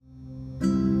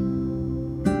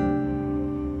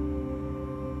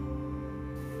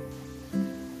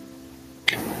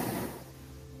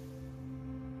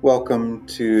Welcome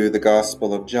to the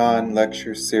Gospel of John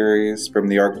lecture series from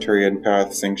the Arcturian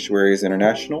Path Sanctuaries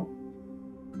International.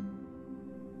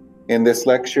 In this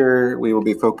lecture, we will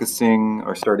be focusing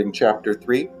or starting chapter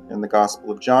 3 in the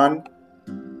Gospel of John.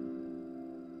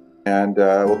 And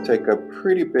we'll take a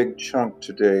pretty big chunk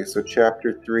today. So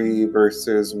chapter 3,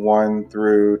 verses 1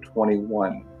 through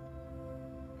 21 is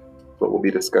what we'll be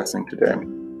discussing today.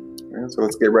 Right, so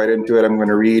let's get right into it. I'm going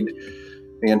to read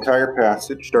the entire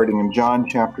passage, starting in John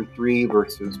chapter 3,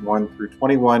 verses 1 through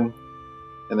 21,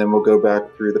 and then we'll go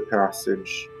back through the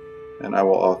passage, and I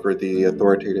will offer the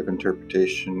authoritative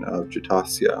interpretation of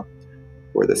Jatasia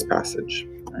for this passage.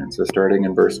 And so starting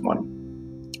in verse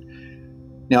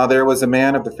 1. Now there was a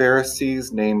man of the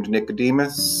Pharisees named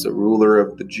Nicodemus, a ruler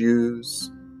of the Jews.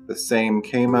 The same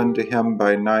came unto him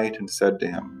by night and said to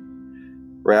him,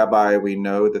 Rabbi, we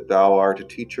know that thou art a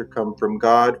teacher come from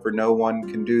God, for no one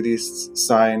can do these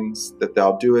signs that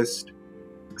thou doest,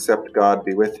 except God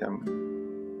be with him.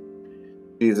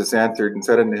 Jesus answered and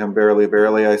said unto him, Verily,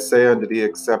 verily, I say unto thee,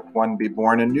 except one be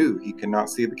born anew, he cannot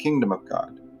see the kingdom of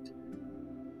God.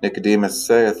 Nicodemus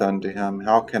saith unto him,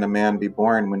 How can a man be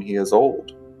born when he is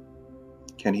old?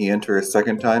 Can he enter a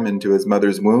second time into his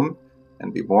mother's womb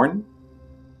and be born?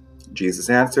 Jesus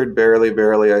answered, Verily,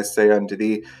 verily, I say unto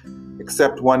thee,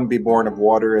 except one be born of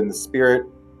water and the Spirit,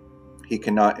 he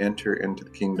cannot enter into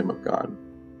the kingdom of God.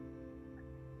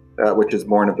 That which is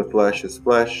born of the flesh is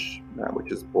flesh, that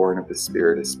which is born of the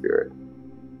Spirit is spirit.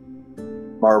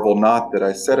 Marvel not that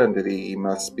I said unto thee, Ye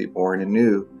must be born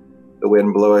anew. The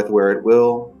wind bloweth where it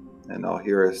will, and thou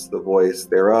hearest the voice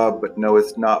thereof, but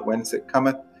knowest not whence it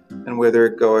cometh, and whither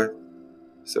it goeth.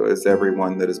 So is every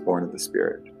one that is born of the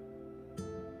Spirit.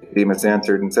 Nicodemus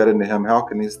answered and said unto him, How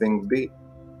can these things be?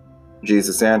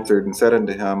 Jesus answered and said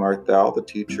unto him, Art thou the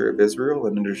teacher of Israel,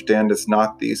 and understandest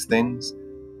not these things?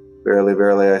 Verily,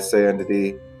 verily, I say unto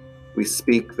thee, we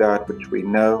speak that which we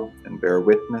know, and bear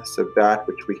witness of that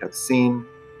which we have seen,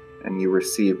 and ye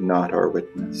receive not our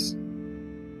witness.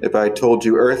 If I told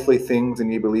you earthly things,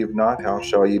 and ye believe not, how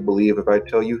shall ye believe if I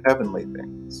tell you heavenly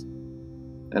things?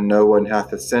 And no one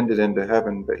hath ascended into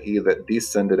heaven, but he that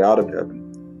descended out of heaven,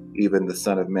 even the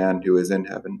Son of Man who is in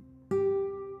heaven.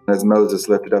 As Moses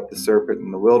lifted up the serpent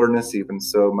in the wilderness, even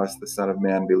so must the Son of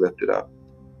Man be lifted up,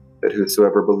 that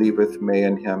whosoever believeth may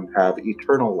in him have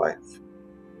eternal life.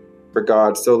 For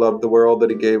God so loved the world that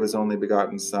he gave his only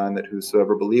begotten Son, that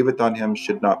whosoever believeth on him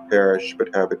should not perish,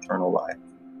 but have eternal life.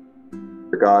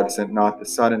 For God sent not the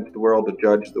Son into the world to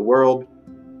judge the world,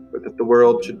 but that the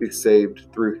world should be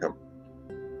saved through him.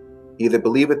 He that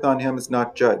believeth on him is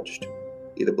not judged.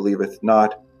 He that believeth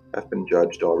not hath been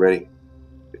judged already,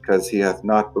 because he hath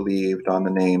not believed on the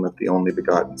name of the only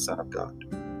begotten Son of God.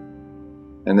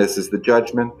 And this is the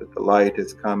judgment, that the light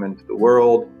is come into the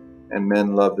world, and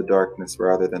men love the darkness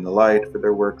rather than the light, for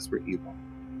their works were evil.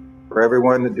 For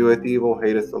everyone that doeth evil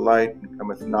hateth the light, and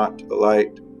cometh not to the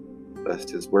light, lest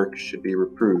his works should be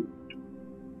reproved.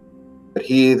 But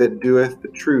he that doeth the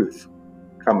truth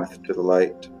cometh to the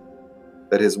light,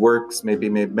 that his works may be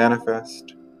made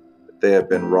manifest, that they have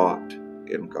been wrought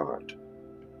in God.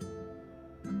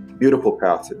 Beautiful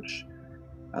passage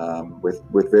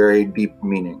with very deep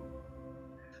meaning.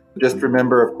 Just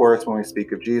remember, of course, when we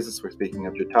speak of Jesus, we're speaking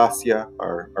of Jatasia,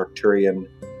 our Arcturian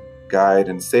guide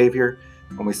and savior.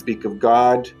 When we speak of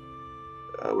God,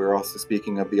 we're also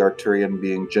speaking of the Arcturian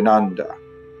being Jananda,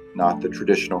 not the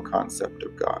traditional concept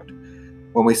of God.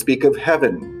 When we speak of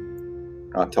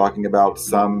heaven, we're not talking about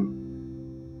some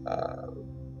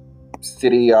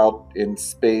city out in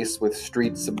space with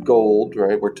streets of gold,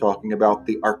 right? We're talking about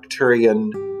the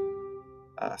Arcturian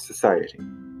society.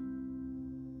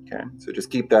 Okay, so just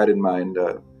keep that in mind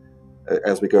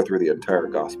as we go through the entire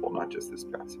gospel, not just this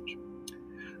passage.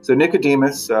 So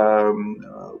Nicodemus,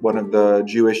 one of the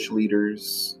Jewish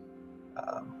leaders,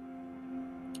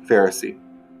 Pharisee,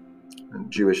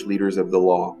 and Jewish leaders of the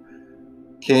law,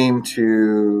 came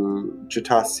to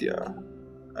Jatasia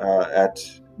at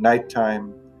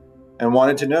nighttime and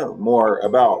wanted to know more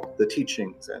about the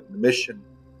teachings and the mission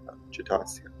of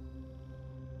Jatasia.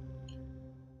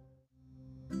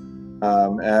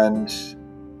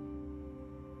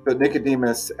 But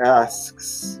Nicodemus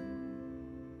asks,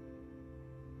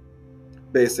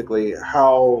 basically,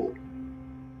 how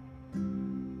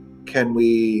can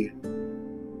we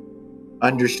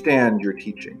understand your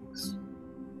teachings?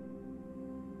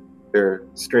 They're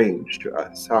strange to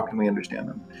us. How can we understand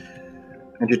them?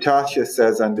 And Jatasia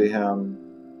says unto him,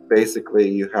 basically,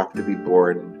 you have to be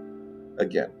born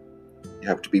again. You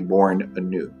have to be born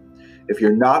anew. If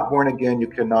you're not born again, you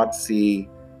cannot see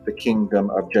the kingdom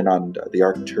of Jananda, the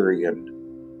Arcturian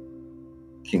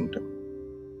kingdom.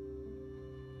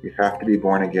 You have to be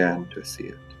born again to see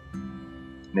it.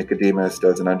 Nicodemus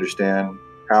doesn't understand.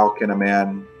 How can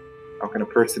a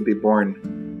person be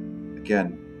born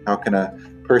again? How can a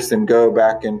person go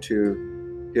back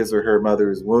into his or her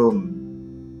mother's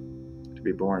womb to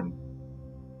be born?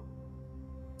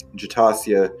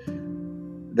 Jatasya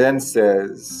then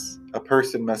says a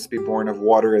person must be born of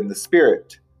water and the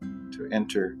Spirit to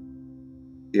enter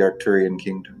the Arcturian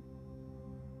kingdom.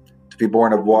 To be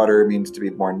born of water means to be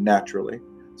born naturally.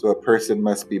 So a person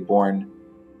must be born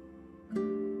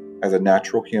as a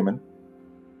natural human,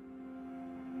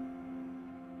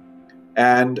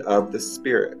 and of the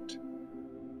Spirit.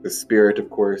 The Spirit,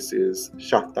 of course, is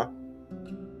Shakta,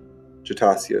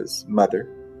 Jatasya's mother,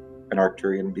 an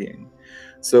Arcturian being.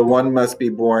 So one must be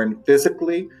born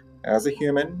physically as a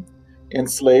human,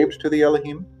 enslaved to the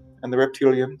Elohim and the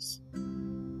reptilians,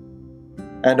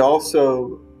 and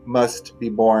also must be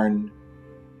born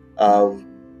of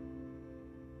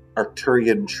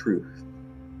Arcturian truth.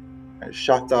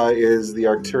 Shakta is the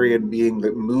Arcturian being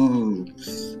that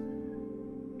moves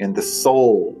in the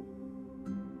soul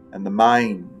and the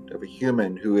mind of a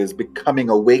human who is becoming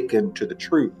awakened to the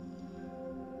truth.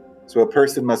 So a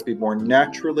person must be born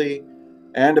naturally,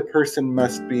 and a person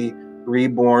must be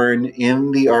reborn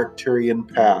in the Arcturian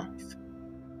path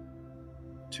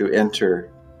to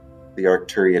enter the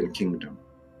Arcturian kingdom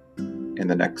in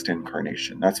the next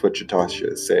incarnation. That's what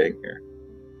Jatasya is saying here.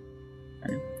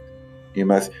 Right?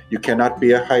 You cannot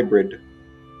be a hybrid.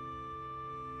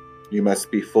 You must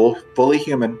be fully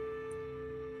human,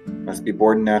 must be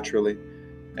born naturally,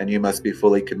 and you must be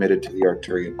fully committed to the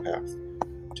Arcturian path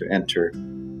to enter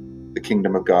the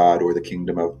kingdom of God, or the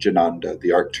kingdom of Jananda, the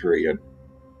Arcturian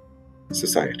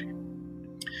society.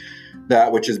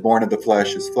 That which is born of the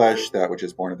flesh is flesh, that which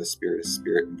is born of the Spirit is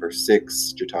spirit. In verse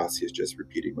 6, Jatasya is just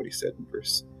repeating what he said in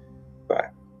verse 5.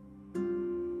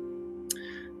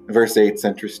 Verse 8 is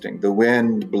interesting. The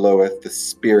wind bloweth, the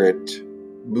Spirit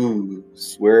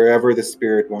moves wherever the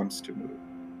Spirit wants to move.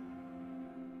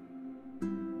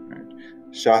 Right?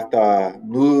 Shakta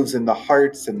moves in the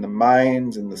hearts and the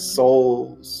minds and the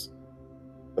souls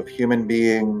of human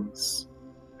beings,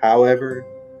 however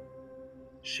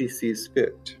she sees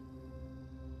fit.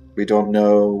 We don't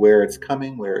know where it's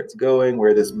coming, where it's going,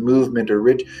 where this movement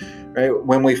originates. Right?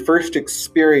 When we first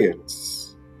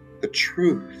experience the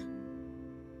truth,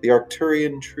 the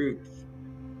Arcturian truth,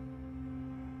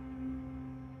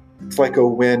 it's like a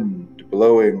wind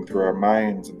blowing through our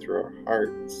minds and through our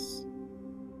hearts.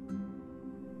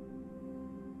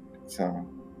 So,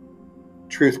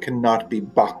 truth cannot be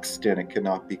boxed in, it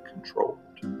cannot be controlled.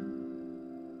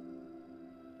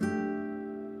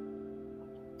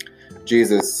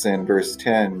 Jesus, in verse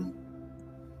 10,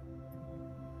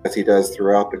 as he does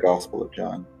throughout the Gospel of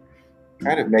John,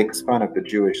 kind of makes fun of the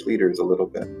Jewish leaders a little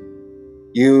bit.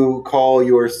 You call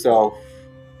yourself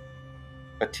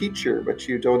a teacher, but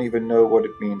you don't even know what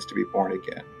it means to be born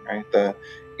again, right? The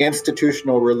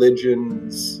institutional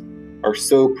religions are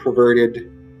so perverted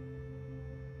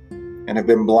and have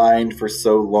been blind for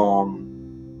so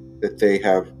long that they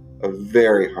have a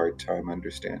very hard time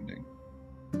understanding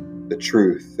the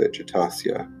truth that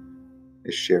Jatasya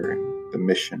is sharing, the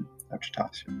mission of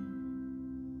Jatasya.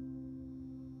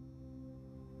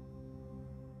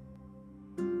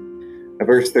 Now,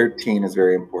 verse 13 is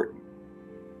very important,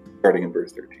 starting in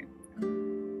verse 13.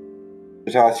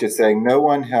 Jatasya is saying, no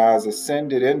one has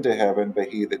ascended into heaven but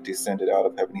he that descended out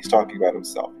of heaven. He's talking about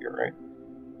himself here, right?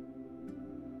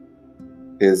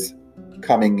 His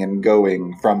coming and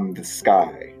going from the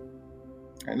sky.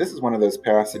 And this is one of those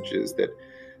passages that,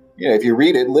 if you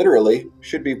read it literally,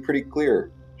 should be pretty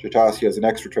clear. Jatasya is an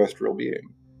extraterrestrial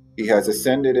being. He has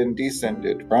ascended and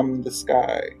descended from the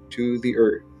sky to the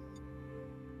earth.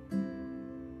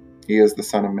 He is the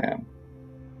Son of Man.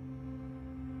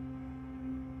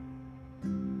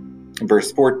 In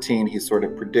verse 14, he sort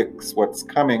of predicts what's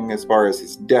coming as far as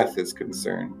his death is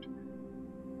concerned.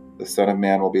 The Son of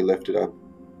Man will be lifted up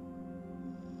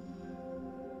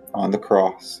on the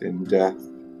cross in death,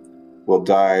 will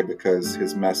die because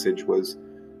his message was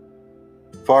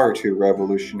far too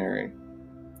revolutionary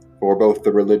for both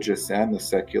the religious and the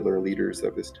secular leaders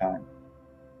of his time.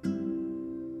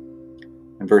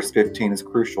 And verse 15 is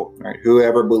crucial, right?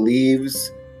 Whoever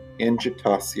believes in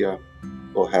Jatasya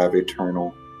will have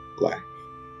eternal life.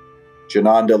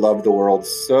 Jananda loved the world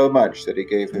so much that he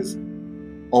gave his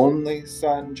only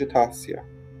son Jatasya,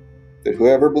 that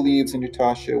whoever believes in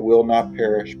Jatasya will not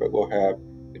perish but will have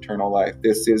eternal life.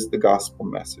 This is the gospel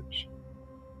message.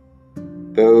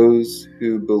 Those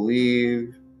who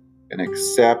believe and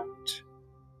accept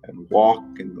and walk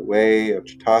in the way of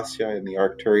Jatasya in the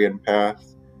Arcturian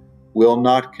path will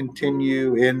not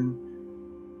continue in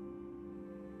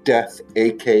death,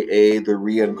 aka the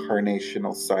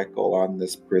reincarnational cycle on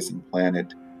this prison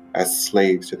planet as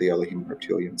slaves to the Elohim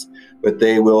reptilians, but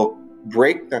they will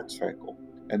break that cycle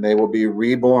and they will be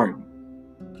reborn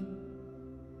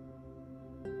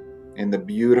in the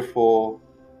beautiful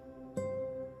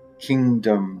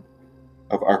kingdom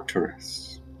of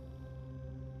Arcturus.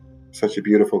 Such a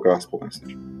beautiful gospel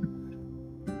message.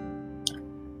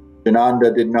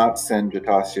 Jananda did not send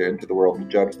Jatasya into the world to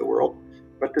judge the world,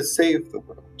 but to save the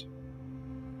world.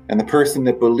 And the person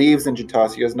that believes in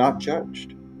Jatasya is not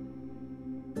judged.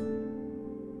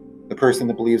 The person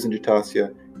that believes in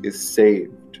Jatasya is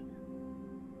saved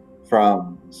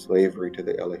from slavery to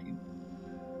the Elohim.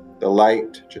 The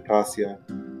light,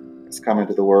 Jatasya, has come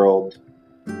into the world.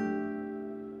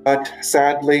 But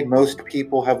sadly, most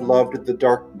people have loved the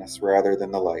darkness rather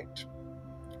than the light.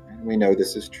 And we know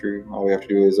this is true. All we have to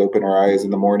do is open our eyes in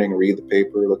the morning, read the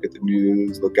paper, look at the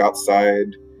news, look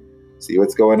outside, see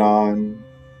what's going on.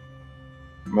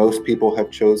 Most people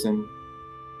have chosen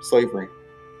slavery.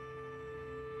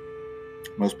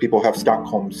 Most people have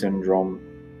Stockholm syndrome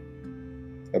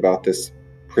about this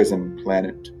prison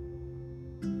planet.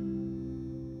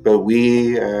 But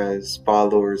we, as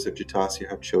followers of Jatasya,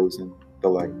 have chosen the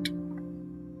light.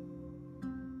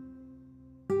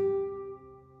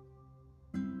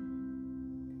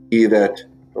 He that,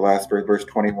 the last verse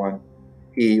 21,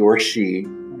 he or she,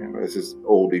 this is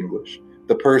old English,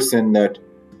 the person that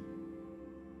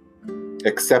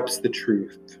accepts the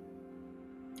truth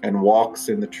and walks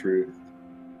in the truth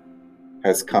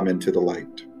has come into the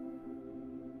light.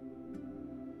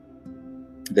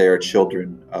 They are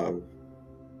children of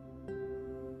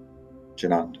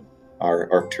Jananda, our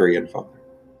Arcturian father.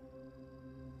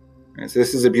 And so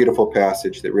this is a beautiful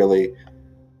passage that really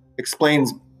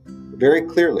explains very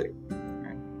clearly,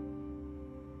 right?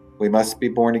 We must be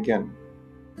born again.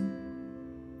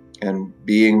 And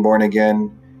being born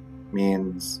again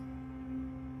means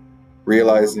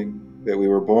realizing that we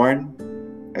were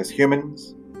born as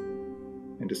humans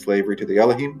into slavery to the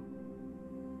Elohim,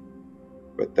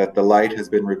 but that the light has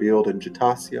been revealed in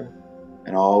Jatasya,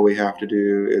 and all we have to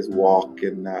do is walk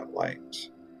in that light,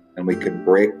 and we can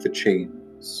break the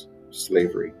chains of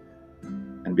slavery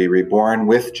and be reborn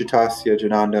with Jatasya,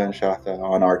 Jananda, and Shatha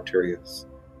on Arcturus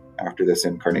after this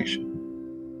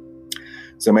incarnation.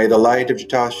 So may the light of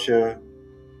Jatasya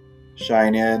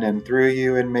shine in and through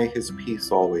you, and may his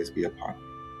peace always be upon you.